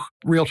two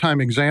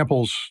real-time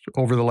examples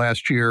over the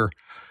last year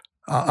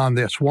on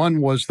this.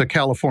 One was the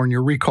California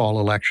recall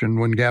election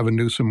when Gavin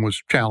Newsom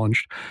was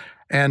challenged.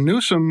 And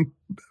Newsom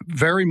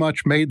very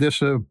much made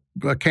this a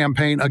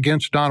campaign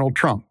against Donald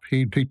Trump.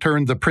 He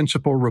turned the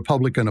principal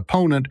Republican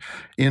opponent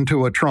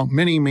into a Trump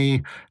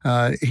mini-me.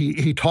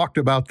 He talked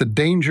about the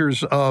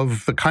dangers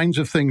of the kinds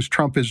of things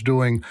Trump is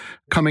doing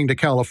coming to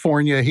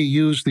California. He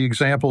used the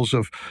examples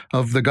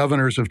of the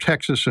governors of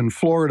Texas and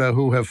Florida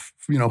who have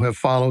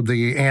followed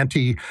the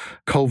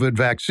anti-COVID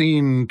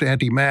vaccine,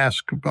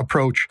 anti-mask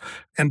approach,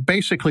 and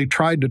basically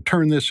tried to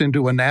turn this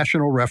into a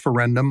national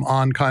referendum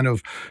on kind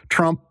of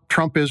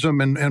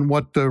Trumpism and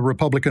what the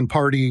Republican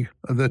Party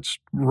that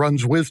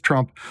runs with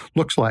Trump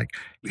looks like.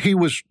 He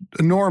was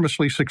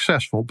enormously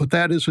successful, but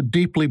that is a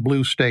deeply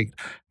blue state.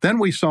 Then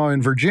we saw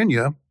in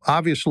Virginia,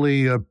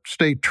 obviously a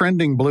state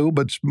trending blue,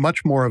 but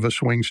much more of a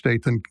swing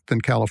state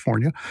than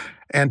California.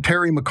 And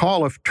Terry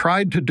McAuliffe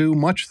tried to do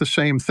much the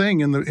same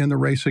thing in the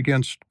race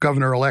against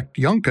Governor-elect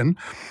Youngkin,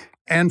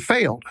 and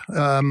failed.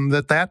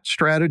 That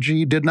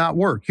strategy did not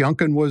work.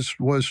 Youngkin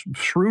was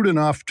shrewd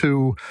enough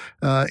to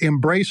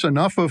embrace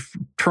enough of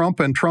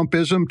Trump and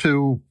Trumpism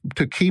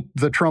to keep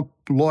the Trump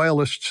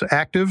loyalists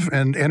active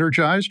and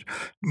energized,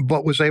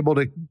 but was able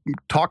to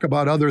talk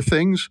about other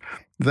things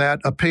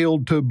that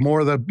appealed to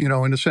more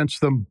in a sense,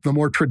 the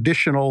more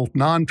traditional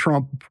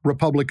non-Trump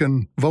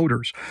Republican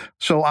voters.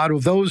 So out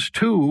of those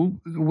two,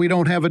 we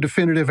don't have a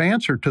definitive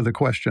answer to the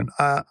question.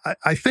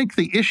 I think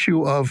the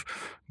issue of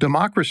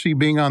democracy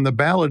being on the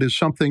ballot is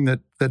something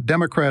that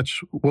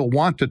Democrats will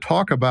want to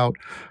talk about.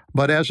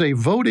 But as a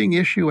voting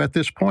issue at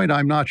this point,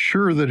 I'm not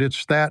sure that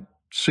it's that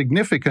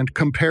significant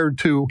compared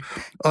to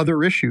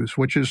other issues,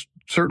 which is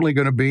certainly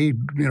going to be,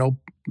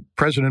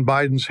 President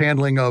Biden's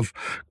handling of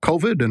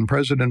COVID and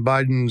President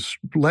Biden's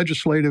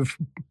legislative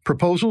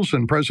proposals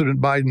and President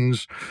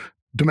Biden's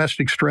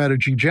domestic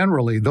strategy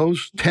generally.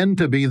 Those tend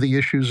to be the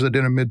issues that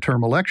in a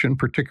midterm election,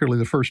 particularly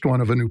the first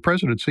one of a new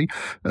presidency,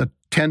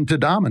 tend to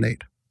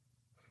dominate.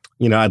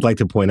 I'd like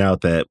to point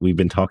out that we've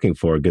been talking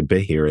for a good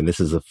bit here, and this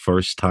is the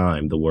first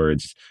time the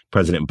words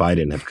President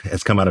Biden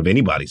has come out of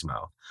anybody's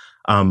mouth.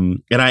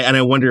 And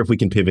I wonder if we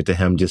can pivot to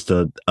him just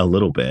a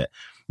little bit,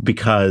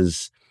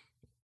 because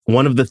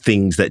one of the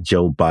things that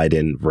Joe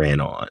Biden ran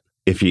on,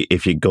 if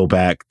you go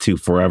back to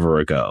forever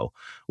ago,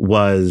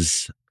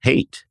 was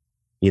hate.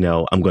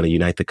 I'm going to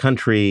unite the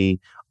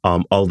country.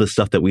 All the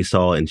stuff that we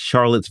saw in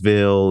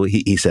Charlottesville,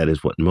 he said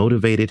is what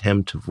motivated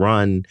him to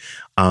run.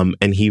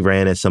 And he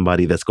ran as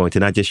somebody that's going to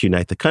not just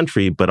unite the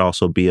country, but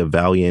also be a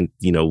valiant,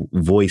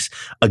 voice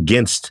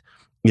against,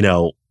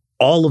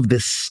 all of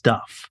this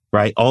stuff,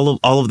 right? All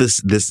of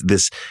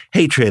this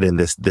hatred and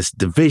this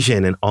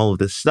division and all of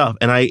this stuff.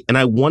 And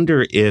I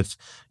wonder if,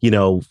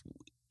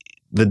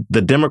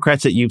 the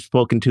Democrats that you've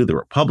spoken to, the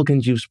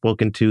Republicans you've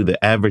spoken to,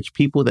 the average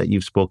people that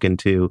you've spoken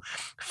to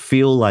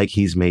feel like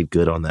he's made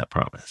good on that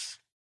promise.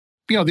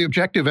 The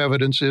objective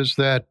evidence is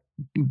that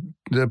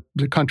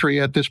the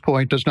country at this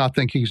point does not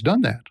think he's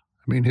done that.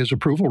 I mean, his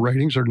approval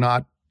ratings are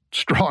not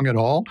strong at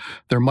all.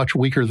 They're much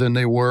weaker than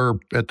they were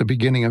at the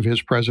beginning of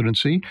his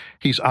presidency.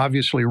 He's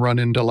obviously run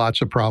into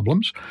lots of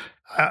problems.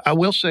 I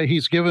will say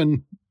he's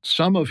given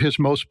some of his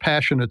most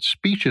passionate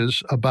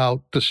speeches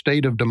about the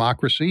state of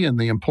democracy and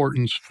the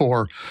importance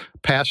for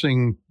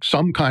passing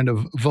some kind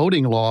of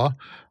voting law,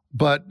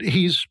 but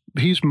he's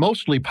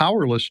mostly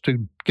powerless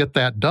to get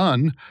that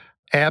done,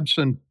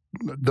 absent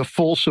the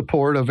full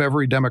support of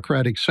every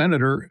Democratic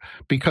senator,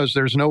 because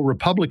there's no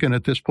Republican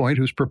at this point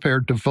who's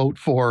prepared to vote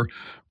for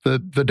the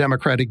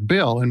Democratic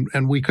bill.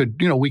 And we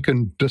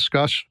can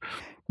discuss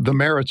the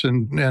merits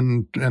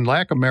and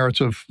lack of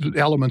merits of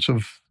elements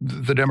of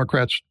the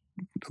Democrats'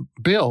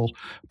 bill,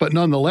 but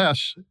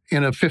nonetheless,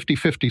 in a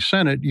 50-50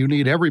 Senate, you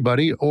need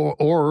everybody,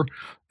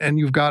 and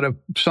you've got to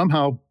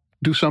somehow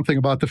do something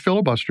about the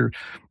filibuster.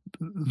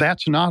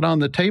 That's not on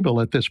the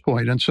table at this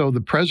point. And so the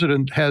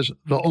president has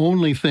the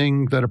only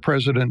thing that a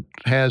president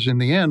has in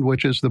the end,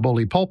 which is the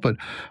bully pulpit,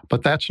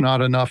 but that's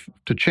not enough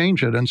to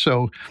change it. And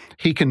so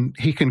he can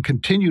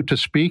continue to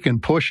speak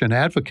and push and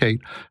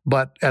advocate,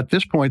 but at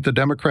this point, the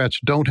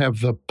Democrats don't have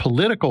the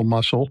political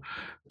muscle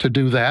to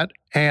do that.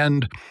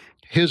 And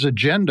his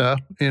agenda,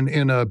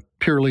 in a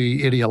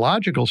purely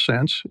ideological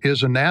sense,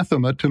 is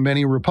anathema to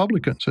many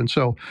Republicans. And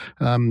so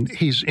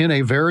he's in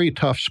a very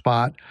tough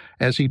spot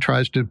as he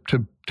tries to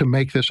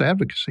make this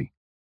advocacy.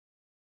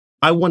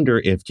 I wonder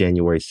if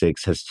January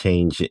 6th has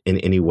changed in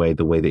any way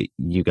the way that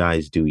you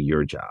guys do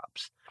your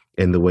jobs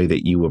and the way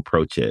that you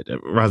approach it.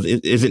 Roz,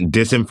 isn't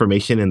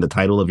disinformation in the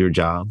title of your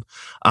job?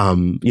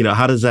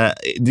 How does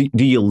that,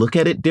 do you look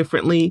at it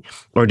differently?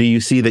 Or do you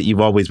see that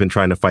you've always been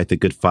trying to fight the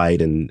good fight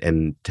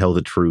and tell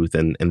the truth,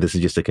 and this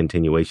is just a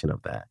continuation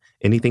of that?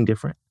 Anything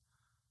different?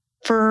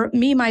 For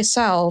me,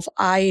 myself,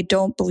 I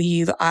don't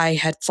believe I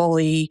had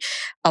fully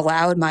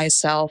allowed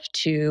myself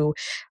to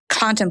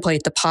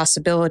contemplate the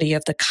possibility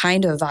of the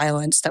kind of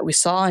violence that we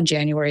saw on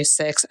January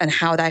 6th and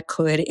how that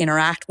could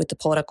interact with the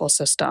political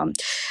system.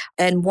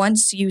 And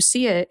once you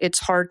see it, it's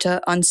hard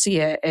to unsee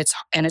it.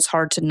 It's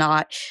hard to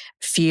not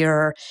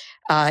fear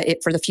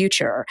it for the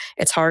future.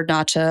 It's hard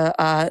not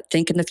to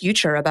think in the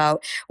future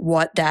about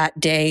what that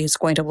day is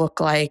going to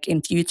look like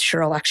in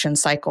future election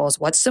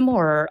cycles, what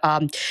similar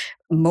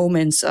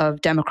moments of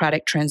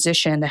democratic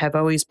transition that have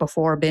always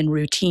before been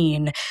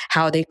routine,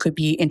 how they could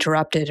be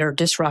interrupted or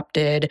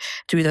disrupted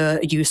through the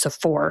use of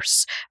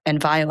force and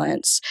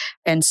violence.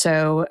 And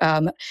so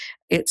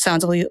it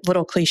sounds a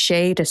little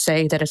cliche to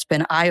say that it's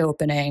been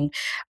eye-opening,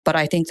 but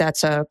I think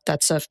that's a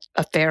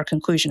fair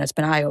conclusion. It's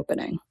been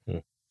eye-opening.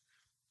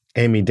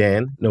 Amy,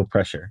 Dan, no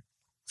pressure.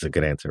 It's a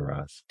good answer,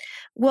 Roz.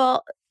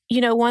 Well,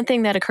 one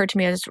thing that occurred to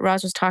me as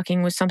Roz was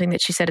talking was something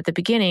that she said at the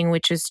beginning,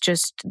 which is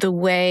just the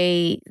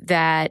way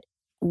that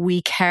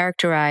we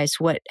characterize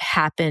what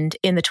happened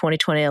in the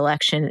 2020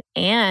 election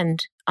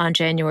and on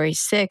January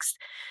 6th,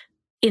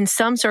 in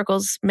some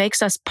circles,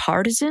 makes us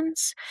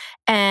partisans.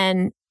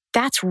 And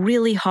that's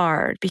really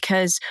hard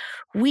because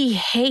we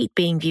hate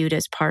being viewed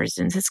as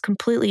partisans. It's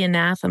completely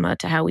anathema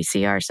to how we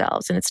see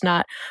ourselves. And it's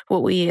not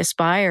what we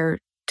aspire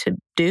to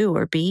do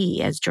or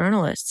be as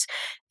journalists.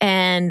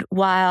 And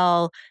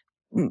while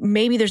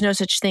maybe there's no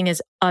such thing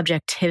as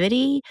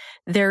objectivity,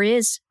 there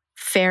is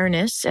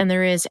fairness and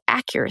there is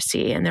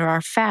accuracy and there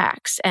are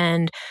facts.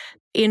 And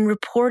in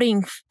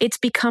reporting, it's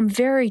become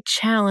very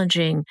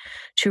challenging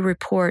to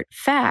report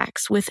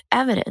facts with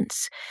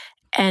evidence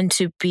and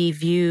to be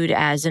viewed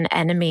as an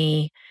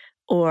enemy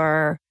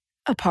or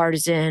a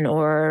partisan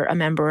or a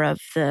member of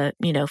the,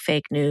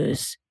 fake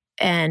news.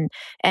 And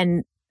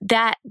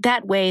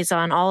that weighs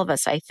on all of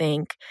us, I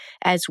think,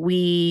 as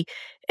we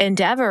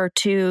endeavor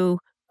to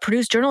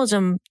produce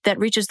journalism that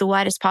reaches the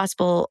widest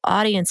possible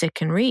audience it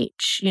can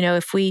reach.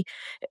 If we,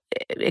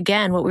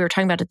 again, what we were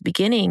talking about at the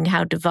beginning,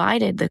 how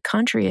divided the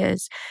country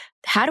is,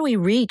 how do we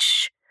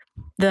reach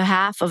the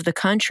half of the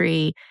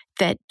country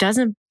that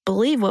doesn't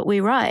believe what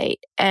we write?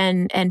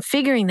 And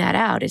figuring that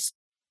out is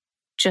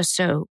just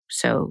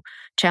so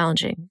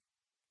challenging.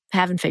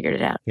 Haven't figured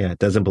it out. Yeah, it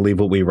doesn't believe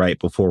what we write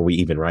before we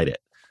even write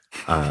it.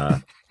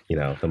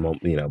 The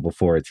moment,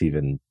 before it's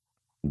even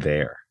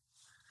there.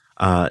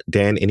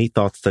 Dan, any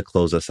thoughts to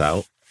close us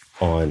out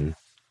on,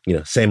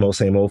 same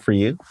old for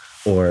you?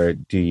 Or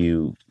do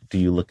you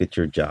look at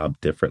your job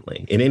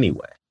differently in any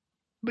way?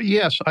 But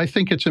yes, I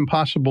think it's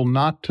impossible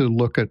not to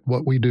look at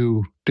what we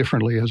do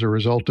differently as a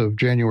result of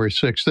January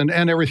 6th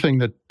and everything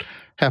that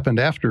happened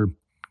after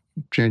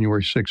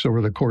January 6th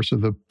over the course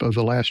of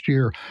the last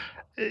year.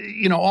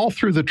 All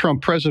through the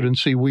Trump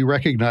presidency, we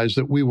recognized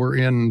that we were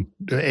in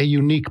a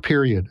unique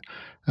period.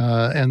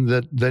 and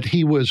that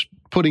he was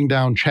putting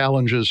down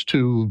challenges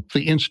to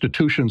the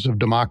institutions of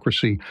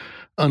democracy,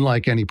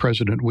 unlike any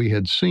president we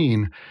had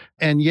seen.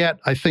 And yet,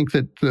 I think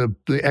that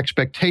the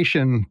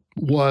expectation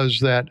was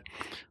that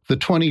the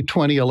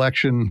 2020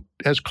 election,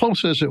 as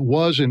close as it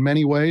was in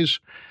many ways,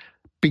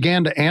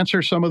 began to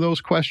answer some of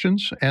those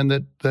questions, and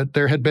that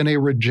there had been a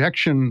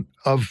rejection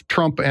of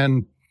Trump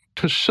and,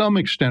 to some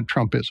extent,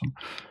 Trumpism.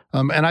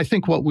 And I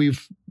think what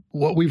we've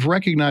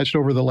recognized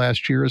over the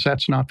last year is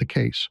that's not the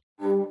case.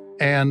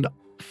 And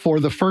for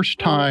the first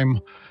time,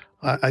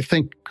 I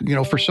think,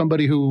 for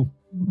somebody who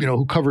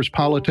covers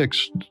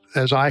politics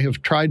as I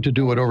have tried to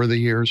do it over the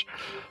years,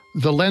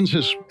 the lens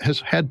has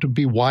had to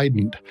be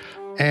widened.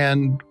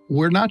 And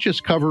we're not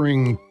just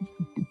covering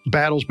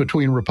battles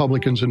between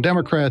Republicans and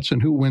Democrats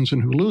and who wins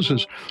and who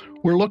loses.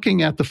 We're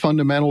looking at the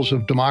fundamentals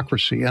of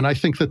democracy. And I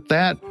think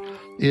that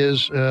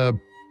is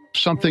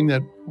something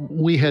that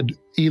we had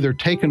either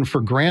taken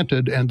for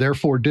granted and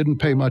therefore didn't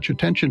pay much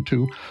attention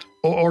to,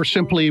 or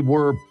simply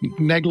were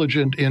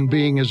negligent in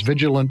being as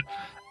vigilant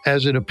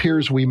as it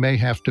appears we may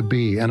have to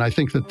be. And I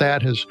think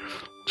that has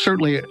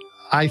certainly,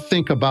 I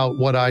think about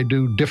what I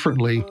do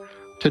differently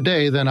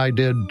today than I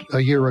did a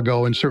year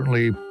ago, and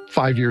certainly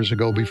 5 years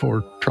ago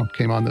before Trump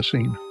came on the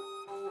scene.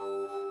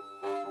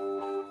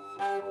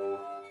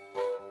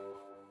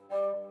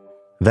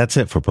 That's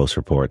it for Post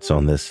Reports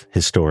on this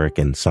historic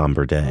and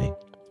somber day.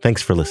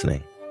 Thanks for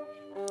listening.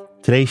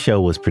 Today's show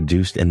was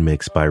produced and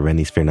mixed by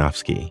Rennie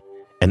Svirnovsky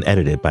and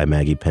edited by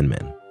Maggie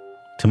Penman.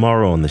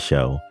 Tomorrow on the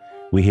show,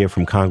 we hear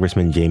from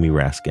Congressman Jamie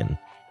Raskin,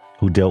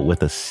 who dealt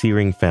with a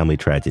searing family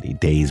tragedy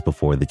days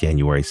before the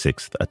January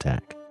 6th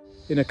attack.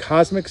 In a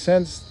cosmic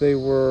sense, they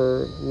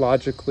were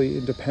logically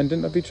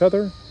independent of each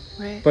other.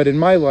 Right. But in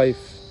my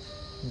life,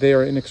 they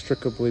are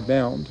inextricably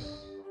bound.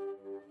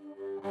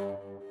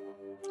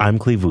 I'm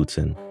Cleve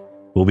Wootson.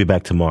 We'll be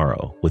back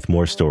tomorrow with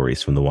more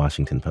stories from the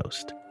Washington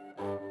Post.